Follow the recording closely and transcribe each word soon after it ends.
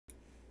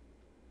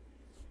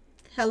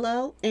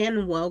Hello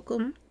and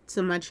welcome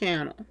to my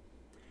channel.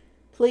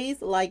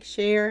 Please like,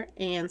 share,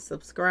 and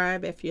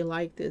subscribe if you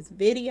like this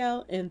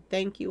video, and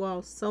thank you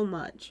all so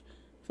much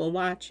for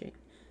watching.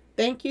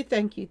 Thank you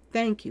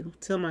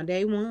to my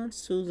day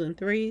ones, twos, and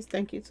threes.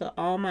 Thank you to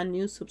all my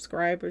new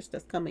subscribers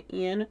that's coming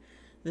in.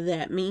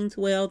 That means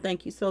well.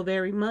 Thank you so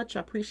very much.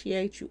 I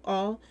appreciate you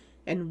all,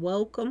 and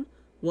welcome.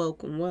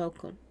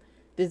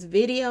 This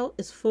video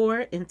is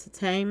for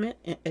entertainment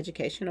and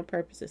educational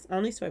purposes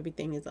only, so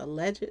everything is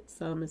alleged,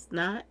 some is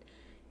not.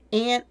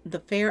 And the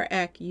Fair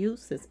Act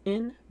use is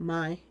in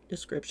my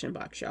description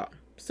box, y'all.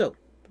 So,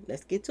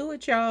 let's get to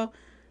it, y'all.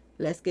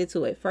 Let's get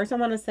to it. First, I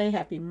want to say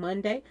happy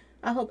Monday.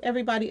 I hope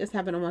everybody is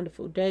having a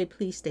wonderful day.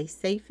 Please stay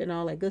safe and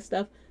all that good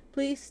stuff.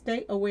 Please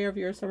stay aware of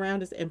your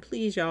surroundings. And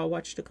please, y'all,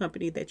 watch the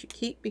company that you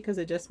keep, because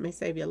it just may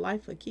save your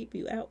life or keep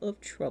you out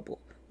of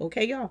trouble.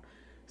 Okay, y'all?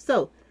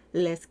 So,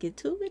 let's get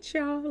to it,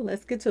 y'all.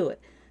 Let's get to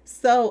it.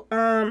 So,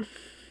 I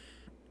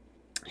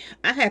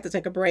had to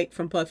take a break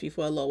from Puffy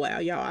for a little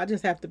while, y'all. I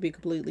just have to be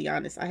completely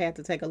honest. I had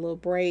to take a little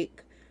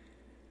break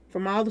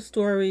from all the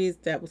stories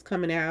that was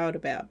coming out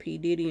about P.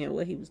 Diddy and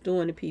what he was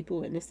doing to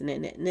people and this and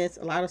that and this.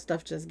 A lot of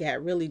stuff just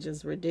got really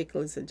just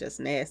ridiculous and just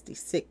nasty,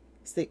 sick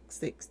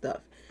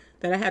stuff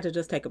that I had to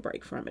just take a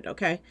break from it,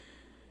 okay?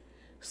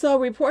 So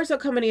reports are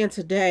coming in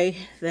today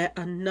that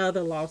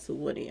another lawsuit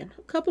went in.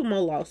 A couple more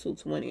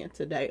lawsuits went in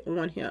today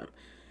on him.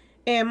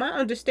 And my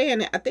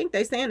understanding, I think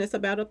they're saying it's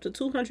about up to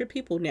 200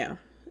 people now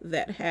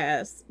that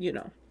has,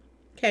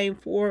 came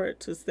forward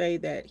to say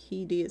that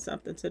he did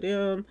something to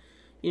them,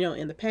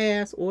 in the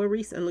past or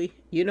recently,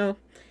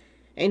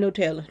 ain't no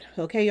telling.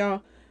 Okay,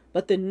 y'all?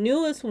 But the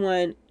newest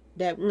one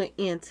that went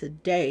in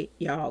today,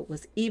 y'all,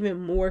 was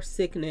even more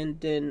sickening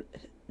than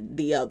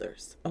the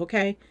others.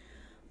 Okay?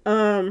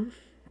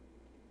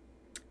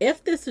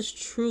 If this is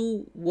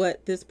true,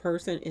 what this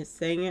person is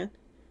saying,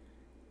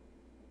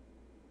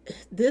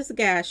 this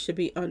guy should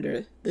be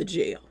under the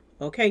jail.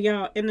 Okay,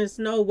 y'all? And there's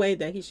no way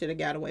that he should have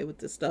got away with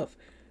this stuff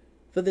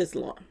for this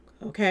long.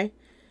 Okay?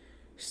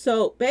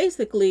 So,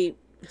 basically,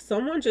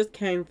 someone just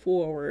came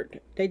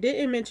forward. They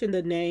didn't mention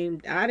the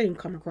name. I didn't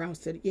come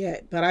across it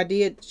yet, but I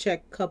did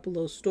check a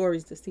couple of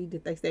stories to see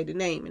that they say the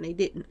name, and they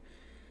didn't.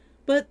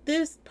 But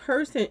this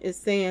person is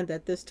saying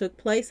that this took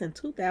place in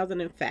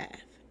 2005,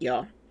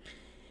 y'all.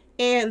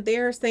 And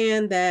they're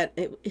saying that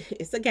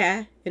it's a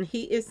guy, and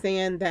he is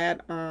saying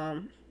that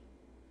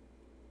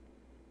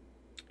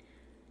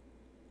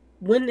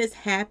when this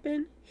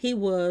happened, he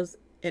was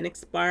an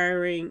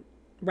aspiring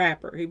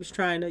rapper. He was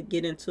trying to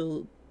get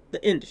into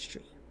the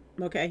industry.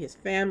 Okay, his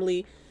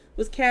family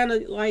was kind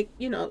of like,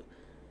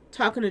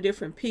 talking to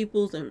different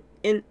peoples, and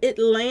it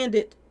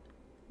landed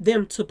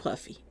them to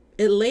Puffy.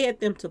 It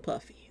led them to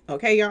Puffy.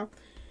 Okay, y'all?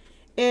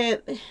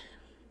 And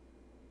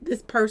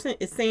this person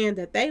is saying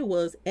that they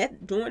was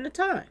during the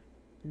time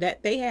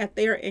that they had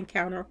their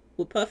encounter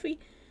with Puffy,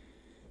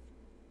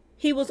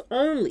 he was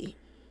only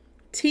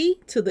T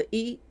to the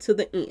E to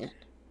the N.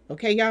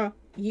 Okay, y'all?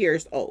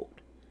 Years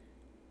old.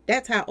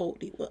 That's how old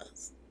he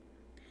was.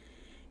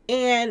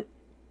 And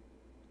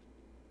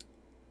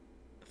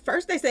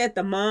first they said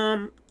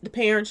the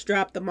parents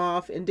dropped them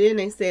off, and then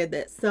they said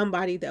that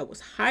somebody that was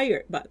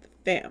hired by the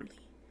family,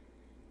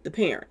 the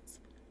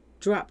parents,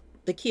 dropped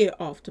the kid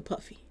off to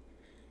Puffy.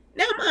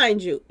 Now,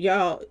 mind you,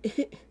 y'all,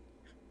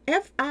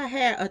 if I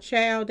had a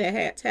child that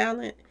had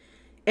talent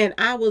and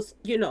I was,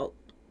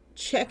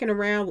 checking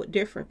around with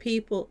different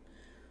people,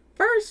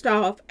 first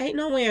off, ain't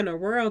no way in the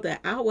world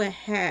that I would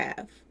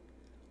have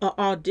an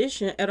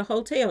audition at a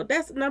hotel.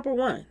 That's number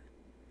one.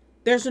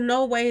 There's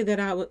no way that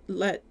I would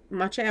let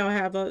my child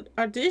have an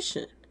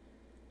audition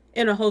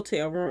in a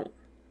hotel room.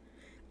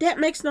 That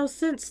makes no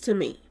sense to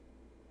me.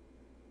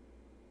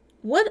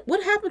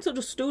 What happened to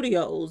the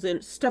studios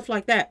and stuff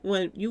like that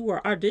when you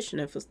were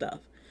auditioning for stuff?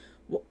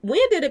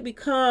 When did it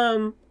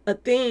become a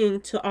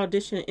thing to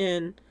audition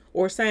in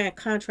or sign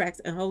contracts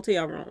in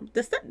hotel rooms?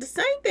 The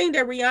same thing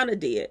that Rihanna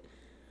did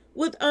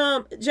with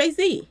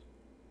Jay-Z.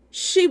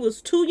 She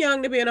was too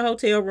young to be in a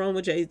hotel room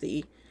with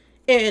Jay-Z,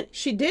 and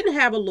she didn't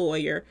have a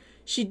lawyer.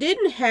 She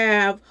didn't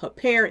have her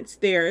parents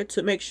there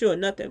to make sure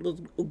nothing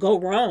would go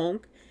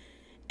wrong.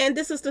 And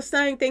this is the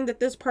same thing that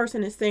this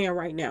person is saying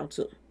right now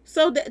too.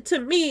 So that, to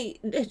me,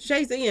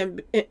 Jay-Z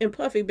and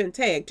Puffy been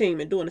tag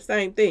teaming, doing the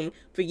same thing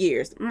for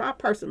years. My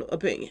personal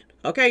opinion.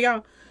 Okay,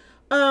 y'all?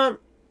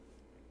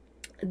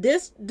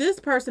 This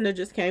person that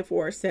just came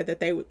forward said that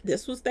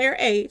this was their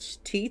age,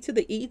 T to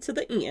the E to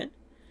the N.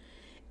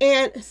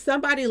 And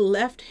somebody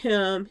delivered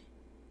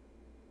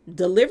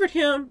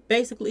him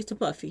basically to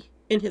Puffy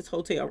in his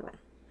hotel room.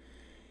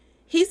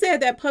 He said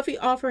that Puffy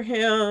offered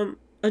him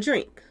a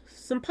drink,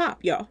 some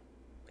pop, y'all.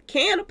 A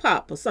can of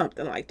pop or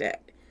something like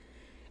that.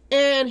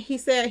 And he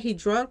said he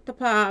drank the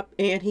pop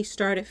and he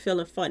started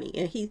feeling funny.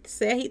 And he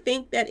said he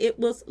think that it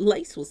was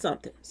laced with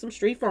something, some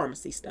street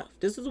pharmacy stuff.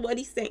 This is what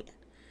he's saying.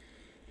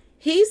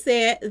 He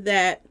said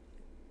that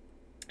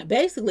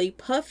basically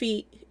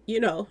Puffy,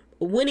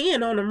 went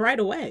in on him right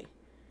away.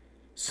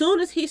 Soon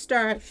as he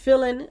started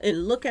feeling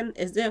and looking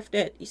as if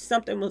that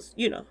something was,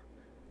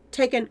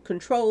 taking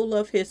control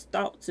of his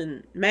thoughts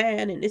and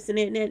mind and this and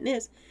that and that and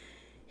this.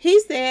 He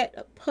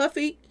said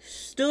Puffy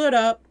stood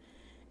up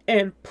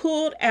and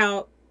pulled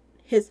out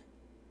his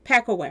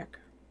pack-a-whacker.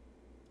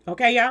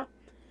 Okay, y'all?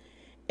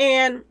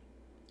 And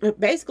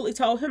basically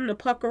told him to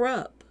pucker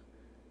up.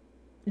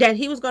 That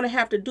he was going to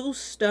have to do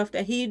stuff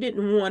that he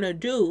didn't want to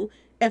do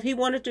if he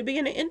wanted to be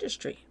in the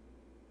industry.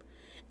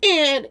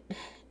 And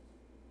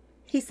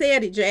he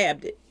said he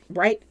jabbed it,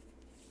 right?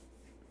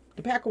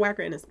 The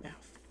pack-a-whacker in his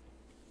mouth.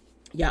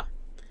 Yeah.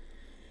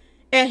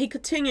 And he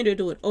continued to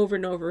do it over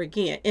and over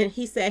again. And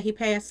he said he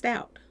passed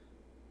out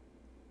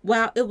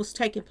while it was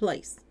taking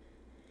place.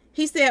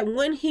 He said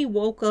when he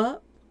woke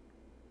up,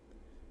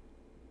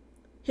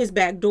 his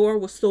back door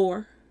was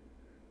sore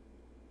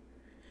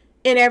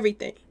and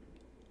everything.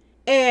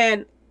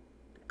 And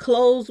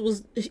clothes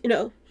was,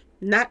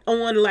 not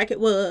on like it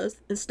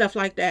was and stuff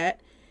like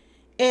that.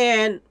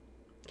 And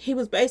he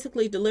was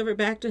basically delivered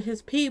back to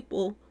his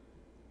people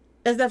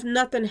as if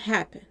nothing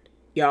happened,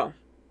 y'all.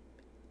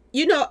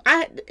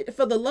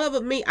 For the love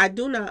of me, I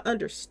do not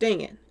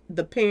understand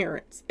the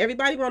parents.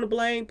 Everybody want to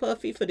blame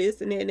Puffy for this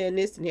and that and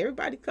this, and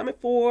everybody coming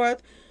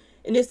forth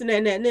and this and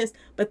that and this.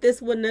 But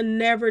this would have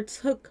never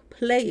took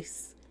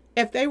place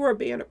if they were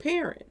being a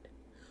parent.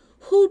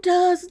 Who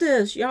does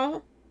this,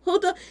 y'all?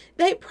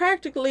 They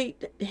practically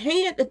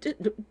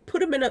put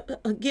them in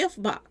a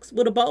gift box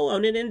with a bow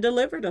on it and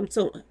delivered them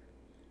to him.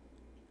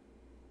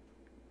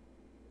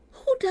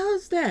 Who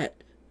does that?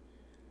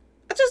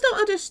 I just don't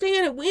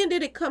understand it. When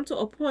did it come to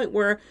a point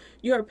where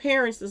your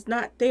parents is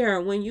not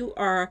there when you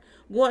are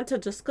going to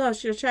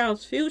discuss your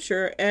child's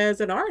future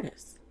as an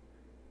artist?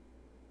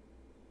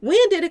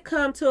 When did it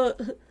come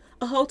to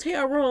a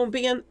hotel room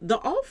being the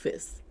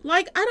office?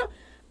 Like, I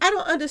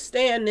don't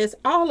understand this.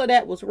 All of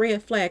that was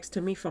red flags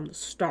to me from the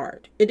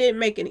start. It didn't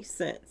make any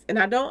sense. And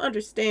I don't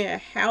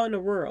understand how in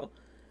the world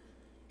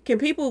can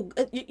people,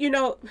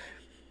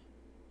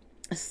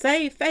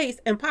 save face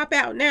and pop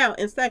out now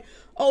and say,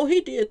 oh, he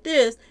did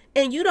this,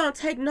 and you don't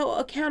take no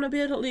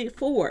accountability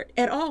for it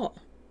at all.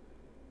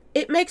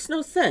 It makes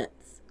no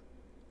sense.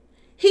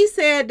 He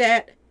said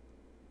that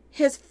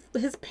his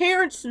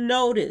parents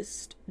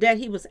noticed that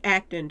he was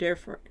acting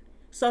different.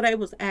 So they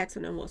was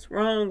asking him what's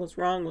wrong.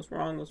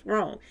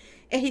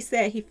 And he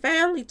said he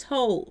finally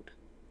told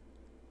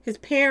his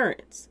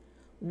parents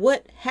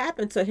what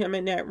happened to him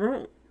in that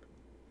room.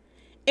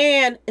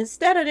 And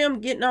instead of them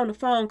getting on the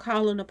phone,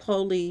 calling the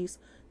police,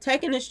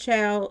 taking his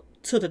child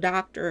to the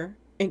doctor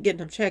and getting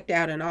them checked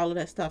out and all of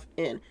that stuff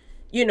and,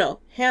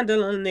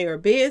 handling their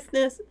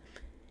business,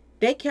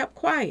 they kept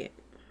quiet.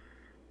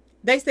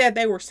 They said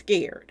they were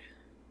scared.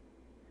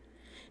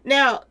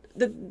 Now,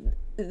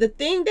 the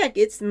thing that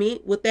gets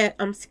me with that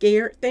I'm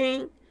scared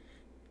thing,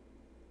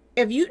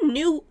 if you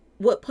knew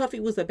what Puffy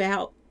was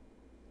about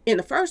in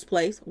the first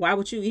place, why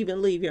would you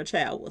even leave your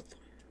child with him?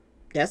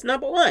 That's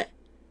number one.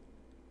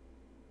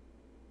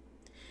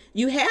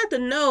 You had to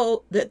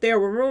know that there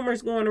were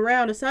rumors going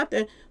around or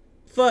something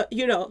for,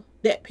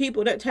 that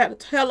people that had to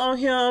tell on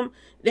him,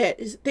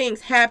 that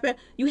things happen.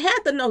 You had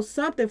to know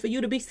something for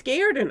you to be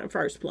scared in the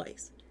first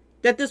place.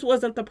 That this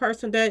wasn't the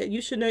person that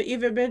you shouldn't have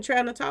even been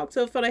trying to talk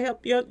to for to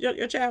help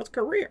your child's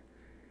career.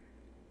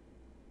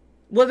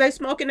 Was they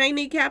smoking their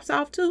kneecaps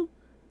off too?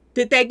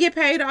 Did they get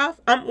paid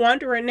off? I'm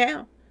wondering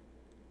now.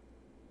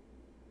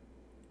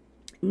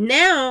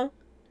 Now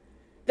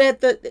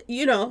that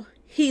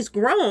he's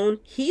grown,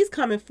 he's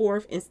coming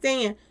forth and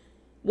saying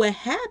what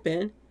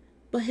happened,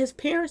 but his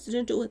parents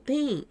didn't do a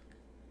thing.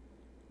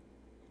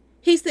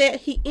 He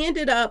said he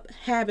ended up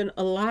having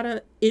a lot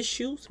of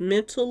issues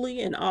mentally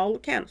and all the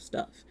kind of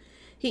stuff.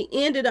 He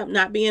ended up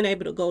not being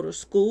able to go to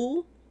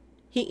school.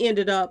 He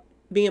ended up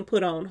being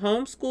put on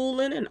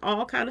homeschooling and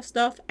all kind of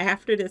stuff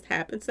after this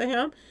happened to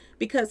him,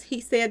 because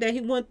he said that he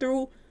went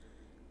through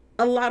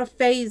a lot of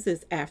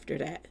phases after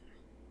that.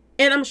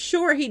 And I'm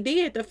sure he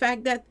did. The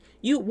fact that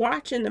you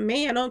watching the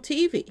man on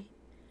TV,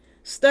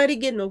 study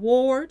getting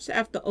awards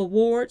after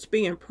awards,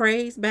 being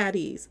praised by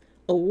these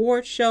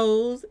award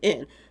shows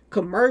and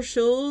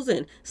commercials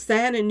and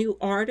signing new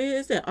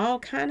artists and all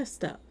kind of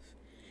stuff.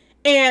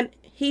 And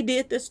he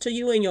did this to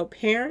you and your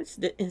parents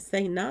didn't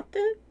say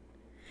nothing.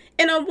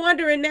 And I'm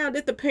wondering now,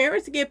 did the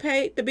parents get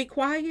paid to be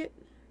quiet?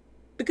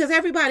 Because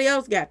everybody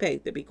else got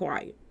paid to be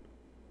quiet.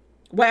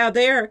 While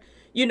their,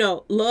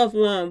 loved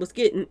one was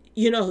getting,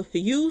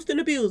 used and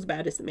abused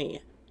by this man.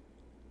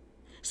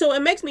 So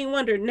it makes me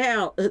wonder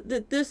now,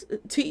 that this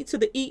T to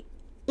the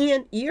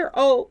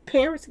year-old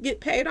parents get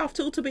paid off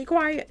too to be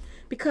quiet?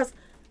 Because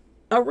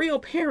a real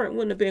parent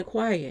wouldn't have been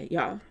quiet,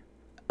 y'all.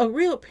 A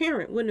real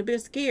parent wouldn't have been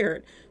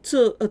scared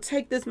to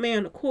take this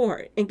man to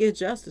court and get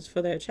justice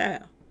for their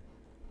child.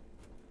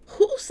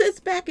 Who sits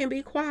back and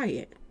be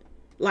quiet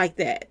like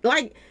that?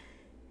 Like,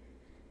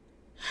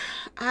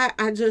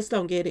 I just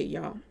don't get it,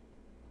 y'all.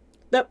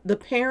 The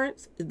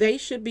parents, they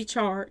should be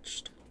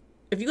charged.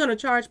 If you're going to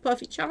charge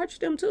Puffy, charge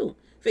them too.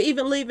 For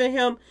even leaving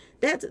him,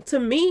 to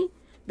me,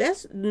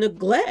 that's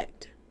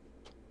neglect.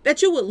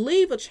 That you would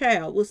leave a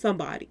child with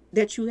somebody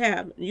that you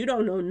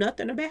don't know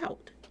nothing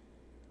about.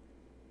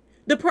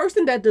 The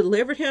person that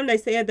delivered him, they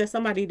said that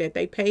somebody that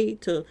they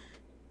paid to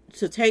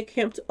take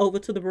him over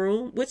to the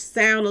room, which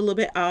sound a little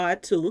bit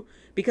odd too,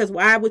 because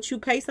why would you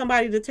pay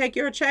somebody to take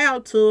your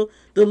child to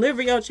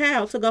deliver your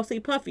child to go see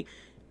Puffy?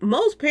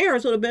 Most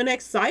parents would have been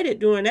excited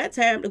during that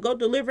time to go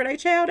deliver their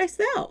child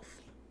themselves,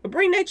 or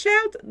bring their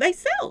child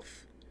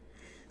themselves.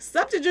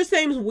 Something just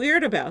seems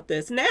weird about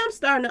this. Now I'm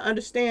starting to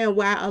understand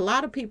why a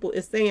lot of people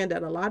is saying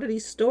that a lot of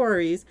these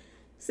stories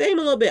seem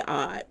a little bit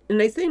odd and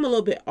they seem a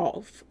little bit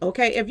off.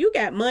 Okay, if you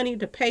got money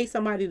to pay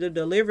somebody to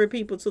deliver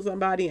people to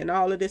somebody and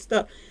all of this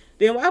stuff,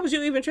 then why was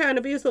you even trying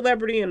to be a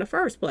celebrity in the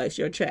first place,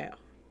 your child?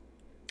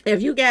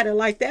 If you got it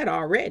like that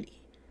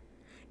already.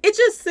 It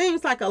just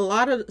seems like a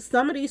lot of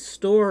some of these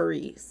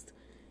stories,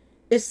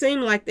 it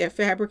seemed like they're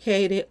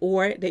fabricated,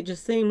 or they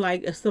just seem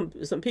like some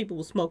people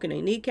were smoking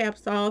their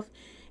kneecaps off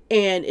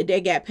and they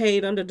got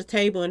paid under the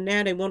table and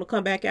now they want to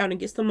come back out and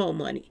get some more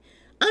money.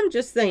 I'm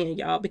just saying,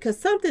 y'all, because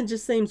something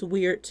just seems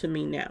weird to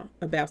me now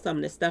about some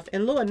of this stuff.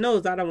 And Lord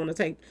knows I don't want to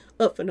take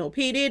up for no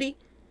P. Diddy.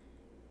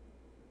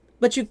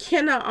 But you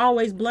cannot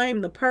always blame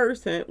the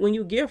person when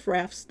you gift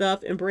wrap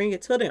stuff and bring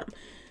it to them.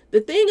 The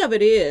thing of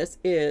it is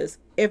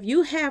if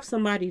you have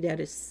somebody that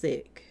is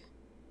sick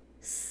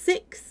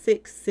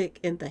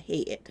in the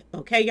head,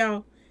 okay,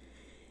 y'all?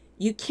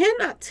 You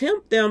cannot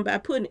tempt them by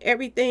putting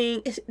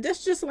everything.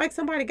 That's just like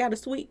somebody got a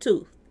sweet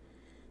tooth,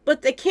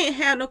 but they can't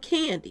have no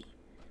candy.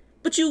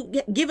 But you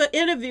give an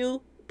interview,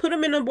 put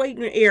them in a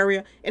waiting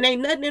area, and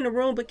ain't nothing in the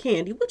room but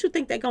candy. What you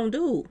think they gonna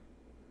do?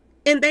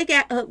 And they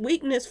got a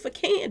weakness for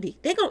candy.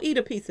 They gonna eat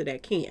a piece of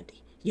that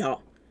candy,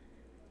 y'all.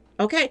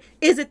 Okay?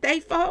 Is it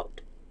their fault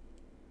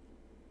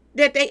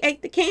that they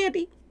ate the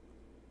candy?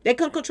 They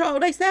couldn't control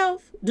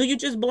themselves? Do you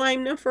just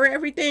blame them for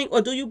everything?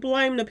 Or do you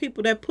blame the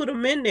people that put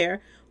them in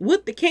there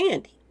with the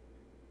candy?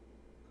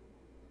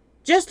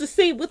 Just to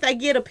see what they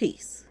get a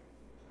piece.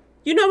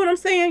 You know what I'm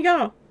saying,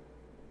 y'all?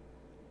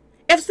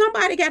 If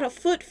somebody got a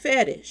foot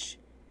fetish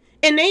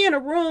and they in a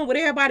room with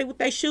everybody with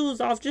their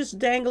shoes off just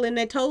dangling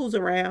their toes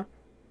around,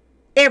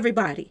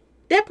 everybody,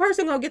 that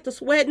person gonna get to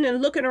sweating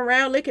and looking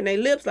around, licking their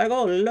lips like,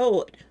 oh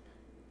Lord.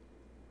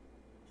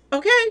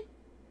 Okay?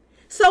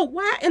 So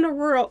why in the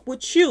world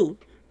would you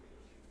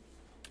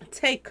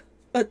take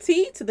a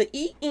T to the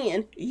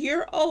EN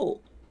year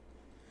old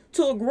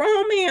to a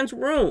grown man's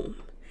room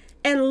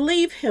and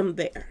leave him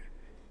there?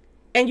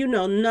 And you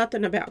know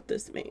nothing about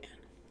this man.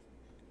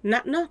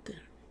 Not nothing.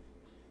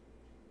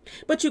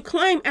 But you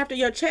claim after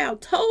your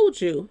child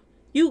told you,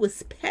 you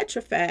was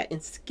petrified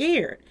and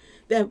scared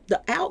that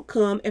the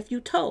outcome if you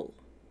told.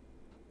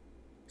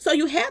 So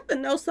you have to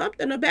know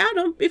something about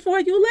him before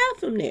you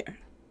left him there.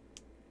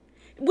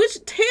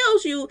 Which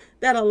tells you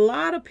that a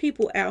lot of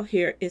people out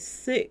here is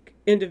sick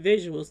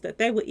individuals, that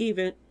they would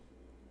even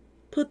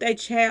put their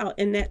child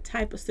in that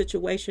type of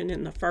situation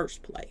in the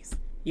first place.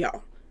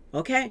 Y'all,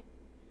 okay?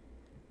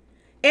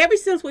 Ever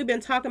since we've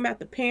been talking about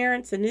the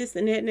parents and this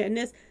and that and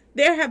this,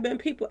 there have been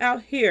people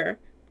out here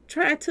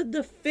trying to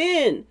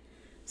defend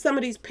some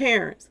of these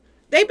parents.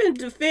 They've been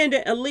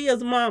defending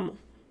Aaliyah's mama,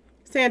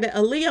 saying that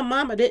Aaliyah's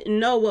mama didn't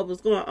know what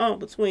was going on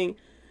between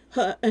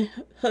her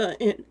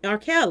and R.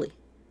 Kelly.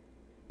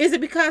 Is it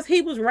because he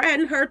was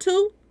riding her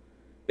too?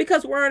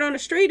 Because word on the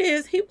street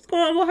is he was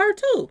going with her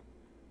too.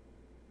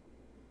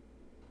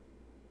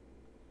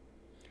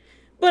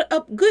 But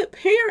a good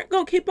parent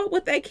gonna keep up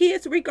with their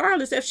kids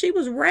regardless if she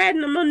was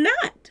riding them or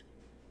not.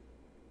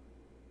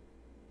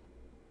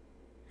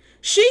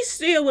 She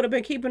still would have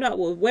been keeping up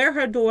with where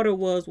her daughter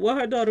was, what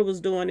her daughter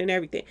was doing and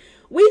everything.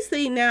 We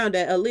see now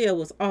that Aaliyah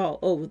was all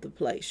over the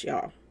place,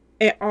 y'all.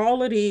 At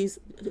all of these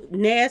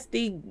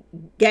nasty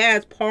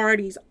guys'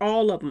 parties,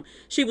 all of them.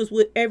 She was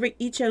with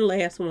each and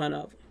last one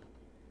of them.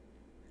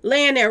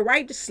 Laying there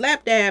right to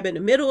slap dab in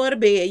the middle of the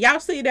bed. Y'all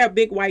see that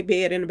big white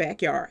bed in the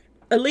backyard.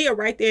 Aaliyah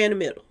right there in the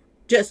middle.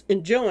 Just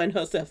enjoying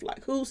herself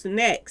like, who's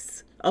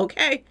next?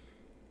 Okay?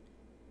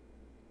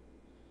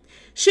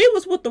 She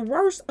was with the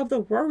worst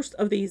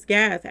of these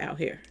guys out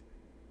here.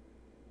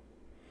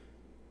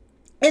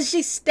 And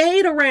she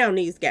stayed around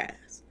these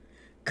guys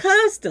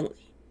constantly.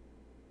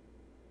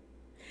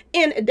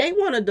 And they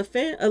want to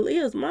defend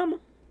Aaliyah's mama.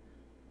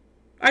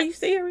 Are you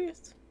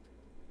serious?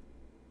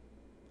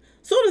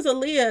 Soon as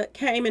Aaliyah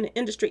came in the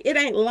industry, it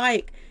ain't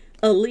like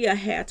Aaliyah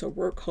had to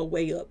work her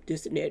way up,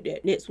 this and that,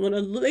 that, and this. When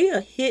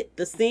Aaliyah hit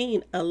the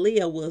scene,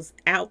 Aaliyah was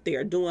out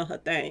there doing her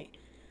thing.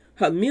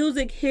 Her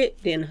music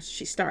hit, then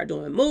she started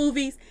doing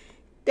movies.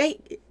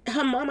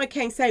 Her mama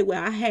can't say,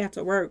 well, I had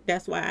to work.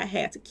 That's why I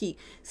had to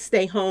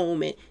stay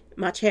home and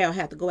my child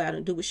had to go out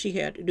and do what she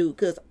had to do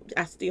because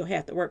I still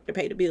had to work to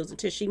pay the bills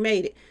until she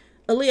made it.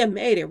 Aaliyah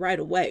made it right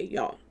away,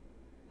 y'all.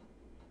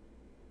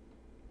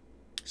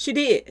 She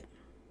did.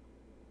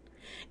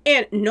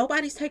 And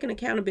nobody's taking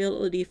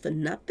accountability for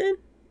nothing.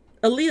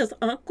 Aaliyah's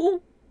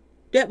uncle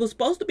that was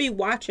supposed to be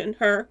watching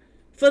her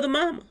for the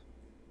mama.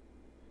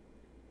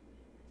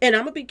 And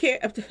I'm going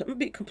to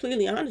be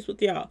completely honest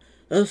with y'all.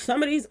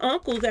 Some of these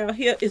uncles out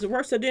here is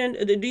worse than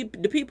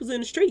the people's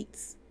in the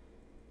streets.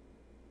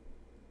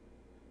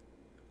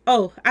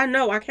 Oh, I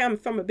know I come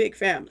from a big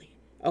family,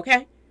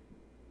 okay?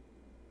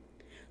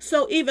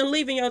 So even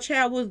leaving your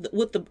child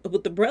with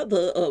the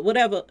brother or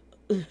whatever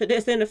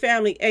that's in the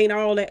family ain't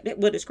all that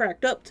what it's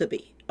cracked up to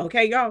be.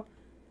 Okay, y'all?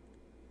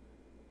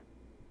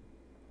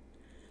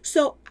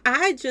 So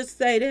I just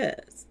say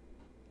this.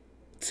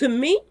 To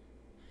me,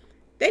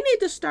 they need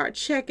to start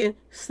checking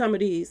some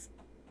of these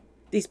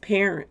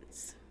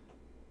parents.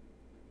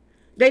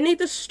 They need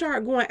to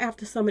start going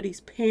after some of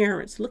these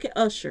parents. Look at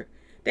Usher.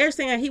 They're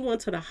saying he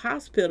went to the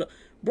hospital,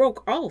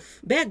 broke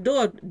off, back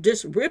door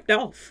just ripped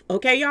off.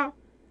 Okay, y'all?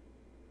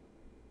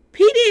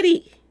 P.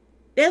 Diddy.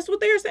 That's what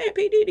they're saying.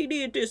 P. Diddy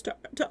did this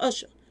to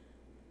Usher.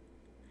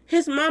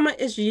 His mama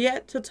is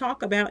yet to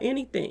talk about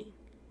anything.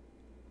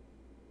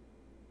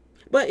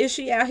 But is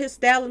she out here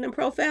styling and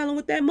profiling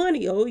with that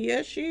money? Oh,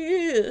 yes, she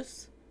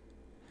is.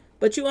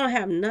 But you don't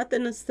have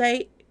nothing to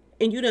say,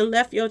 and you done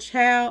left your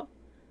child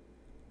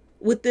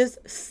with this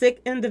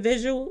sick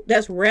individual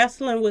that's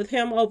wrestling with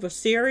him over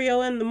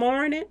cereal in the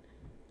morning?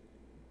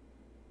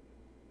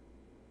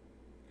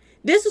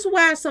 This is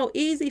why it's so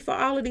easy for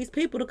all of these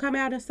people to come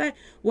out and say,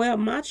 well,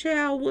 my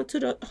child went to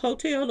the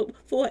hotel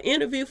for an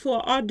interview, for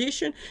an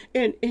audition,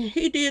 and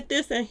he did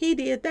this and he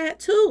did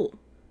that too.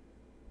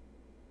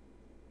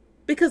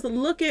 Because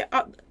look at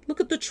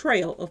the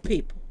trail of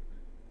people.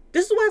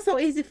 This is why it's so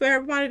easy for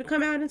everybody to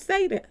come out and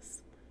say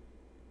this.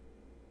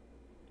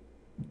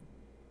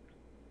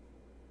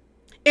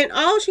 And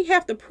all she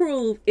have to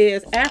prove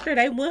is after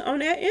they went on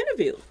that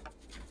interview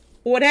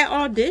or that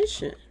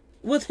audition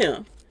with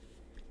him,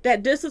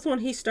 that this is when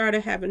he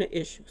started having the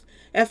issues.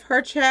 If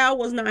her child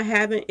was not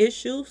having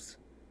issues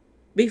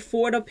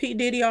before the P.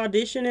 Diddy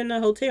audition in the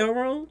hotel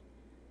room,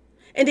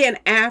 and then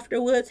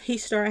afterwards he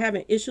started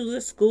having issues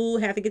at school,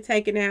 had to get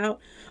taken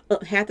out,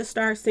 had to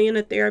start seeing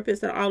a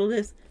therapist and all of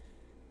this,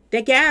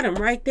 they got him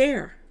right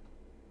there.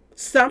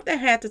 Something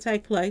had to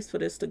take place for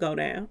this to go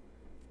down.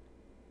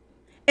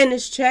 And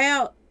this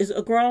child is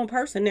a grown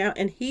person now,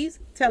 and he's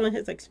telling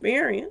his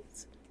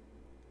experience.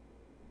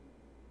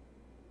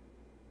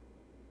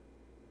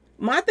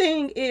 My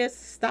thing is,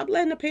 stop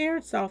letting the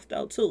parents off,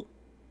 though, too.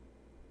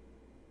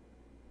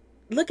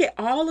 Look at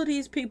all of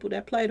these people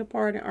that played a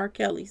part in R.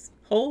 Kelly's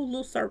whole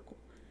little circle.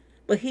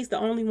 But he's the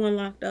only one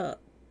locked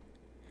up.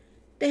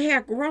 They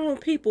had grown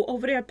people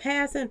over there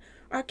passing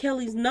R.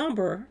 Kelly's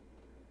number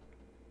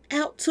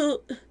out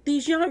to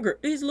these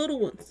little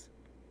ones.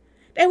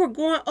 They were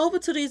going over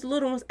to these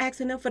little ones,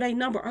 asking them for their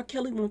number. R.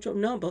 Kelly wants your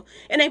number.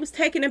 And they was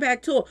taking it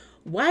back to her.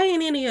 Why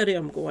ain't any of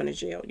them going to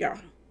jail, y'all?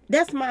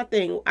 That's my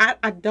thing.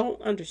 I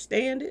don't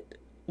understand it.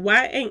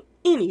 Why ain't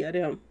any of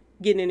them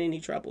getting in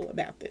any trouble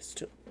about this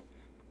too?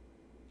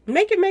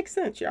 Make it make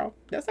sense, y'all.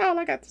 That's all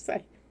I got to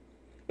say.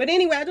 But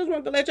anyway, I just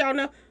want to let y'all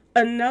know.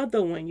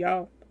 Another one,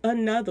 y'all.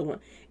 Another one.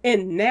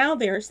 And now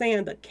they're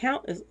saying the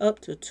count is up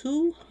to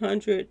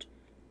 200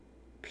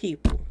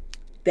 people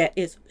that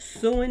is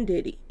suing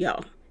Diddy,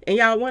 y'all. And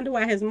y'all wonder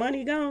why his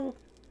money gone?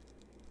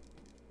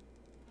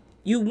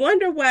 You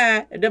wonder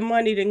why the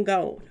money done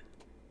gone.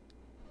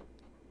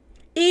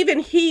 Even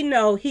he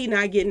know he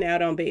not getting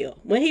out on bail.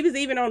 When he was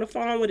even on the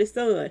phone with his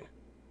son.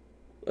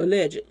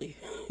 Allegedly.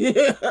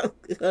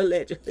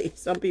 Allegedly.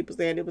 Some people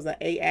saying it was an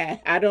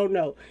AI. I don't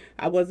know.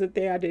 I wasn't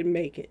there. I didn't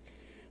make it.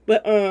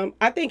 But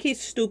I think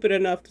he's stupid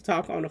enough to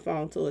talk on the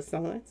phone to his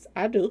sons.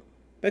 I do.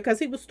 Because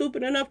he was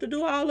stupid enough to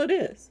do all of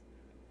this.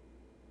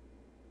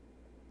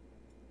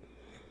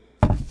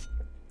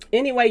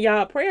 Anyway,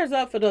 y'all, prayers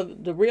up for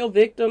the real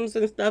victims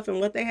and stuff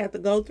and what they had to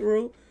go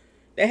through.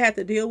 They had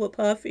to deal with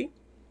Puffy.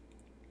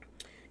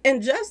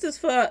 And justice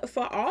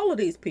for all of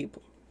these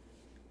people.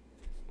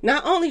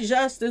 Not only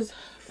justice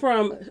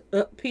from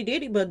P.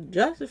 Diddy, but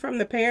justice from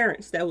the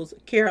parents that was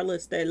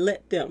careless, that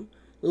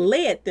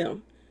led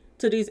them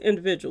to these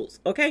individuals.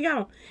 Okay,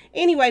 y'all?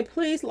 Anyway,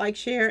 please like,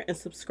 share, and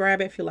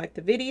subscribe if you like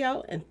the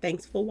video. And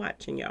thanks for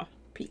watching, y'all.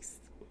 Peace.